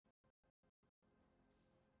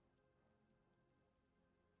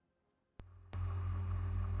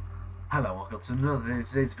Hello, welcome to another video.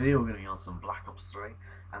 Today's video we're going to be on some Black Ops 3,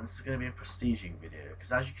 and this is going to be a prestiging video,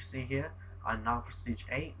 because as you can see here, I'm now Prestige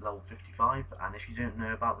 8, level 55, and if you don't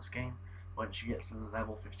know about this game, once you get to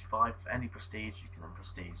level 55, for any prestige, you can then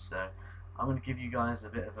prestige. So I'm going to give you guys a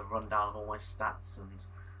bit of a rundown of all my stats, and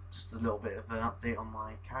just a little bit of an update on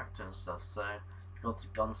my character and stuff. So if you go to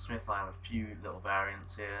Gunsmith, I have a few little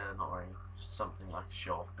variants here, not really, just something like a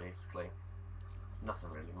show off basically.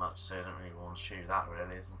 Nothing really much, so I don't really want to show you that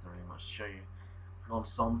really. There's nothing really much to show you. I've gone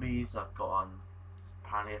zombies, I've got on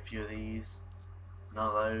apparently a few of these, none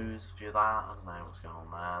of those, a few of that, I don't know what's going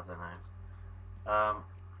on there, I don't know.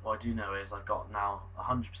 What I do know is I've got now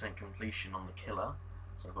 100% completion on the killer,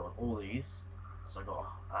 so I've got all these, so I've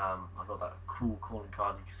got that cool calling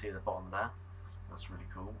card you can see at the bottom there, that's really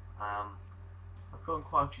cool. I've gotten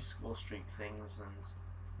quite a few score streak things, and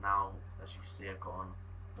now as you can see I've got on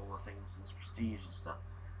all the things in this prestige and stuff.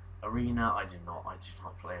 Arena, I do not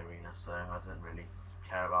play Arena, so I don't really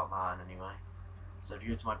care about that in any way. So if you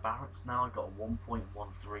go to my barracks now, I've got a 1.13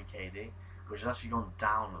 KD, which has actually gone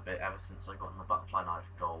down a bit ever since I got in the butterfly knife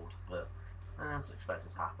gold, but it's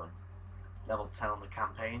expected to happen. Level 10 on the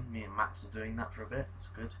campaign, me and Max are doing that for a bit, it's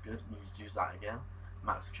good, we need to use that again.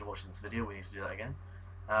 Max, if you're watching this video, we need to do that again.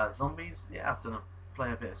 Zombies, yeah, I've done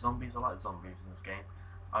play a bit of zombies, I like zombies in this game.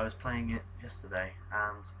 I was playing it yesterday,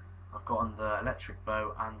 and I've gotten the electric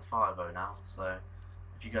bow and the fire bow now, so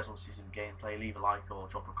if you guys want to see some gameplay, leave a like or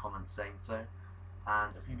drop a comment saying so.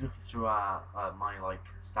 And if you look through my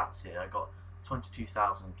stats here, I got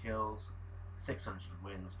 22,000 kills, 600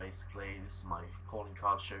 wins basically. This is my calling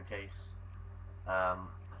card showcase. If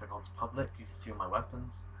I go onto public, you can see all my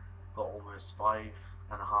weapons. Got almost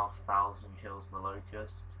 5,500 kills in the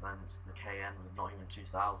Locust, then it's the KN with not even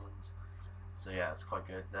 2,000. So yeah, it's quite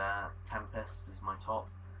good there. Tempest is my top.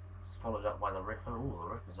 It's followed up by the Ripper. Oh,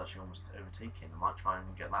 the Ripper's actually almost overtaken. I might try and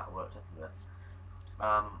get that worked up a bit.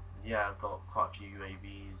 Yeah, I've got quite a few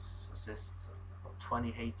UAVs, assists. I've got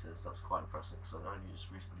 20 haters. That's quite impressive because I've only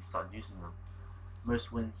just recently started using them.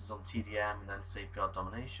 Most wins is on TDM and then Safeguard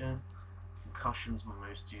Domination. Concussion's my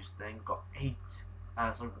most used thing. I've got 18,000 I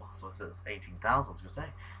was going to say.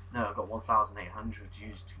 No, I've got 1,800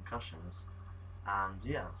 used concussions. And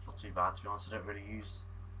yeah, it's not too bad to be honest. I don't really use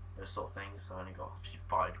those sort of things. So I only got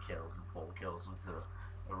 5 kills and 4 kills with the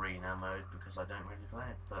arena mode because I don't really play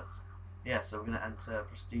it. But yeah, so we're going to enter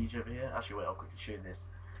prestige over here. Actually, wait, I'll quickly show you this.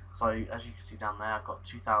 So as you can see down there, I've got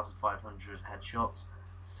 2,500 headshots,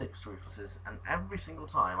 6 ruthlesses, and every single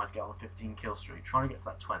time I get on a 15 kill streak, trying to get to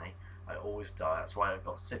that 20, I always die. That's why I've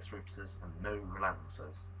got 6 ruthlesses and no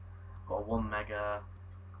relentlesses. Got a 1 mega.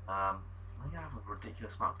 I think I have a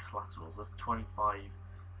ridiculous amount of collaterals. There's 25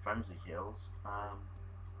 frenzy kills.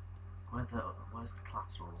 Where's the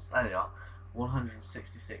collaterals? There they are.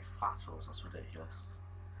 166 collaterals. That's ridiculous.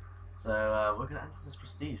 So we're gonna enter this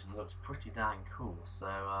prestige, and it looks pretty dang cool. So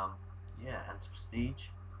yeah, enter prestige.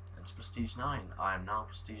 Enter prestige 9. I am now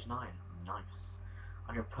prestige 9. Nice.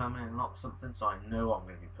 I can permanently lock something, so I know I'm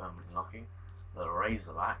going to be permanently locking the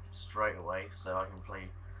Razorback straight away, so I can play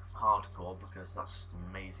hardcore because that's just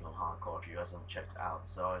amazing on hardcore if you guys haven't checked it out,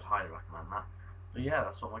 so I'd highly recommend that. But yeah,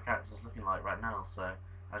 that's what my character's looking like right now. So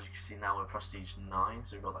as you can see now we're prestige 9,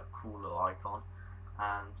 so we've got that cool little icon,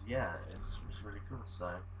 and yeah, it's really cool. So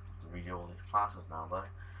I have to read you all these classes now though.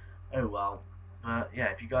 Oh well. But yeah,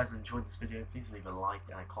 if you guys enjoyed this video, please leave a like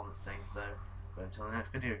and a comment saying so. But until the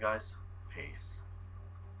next video guys, peace.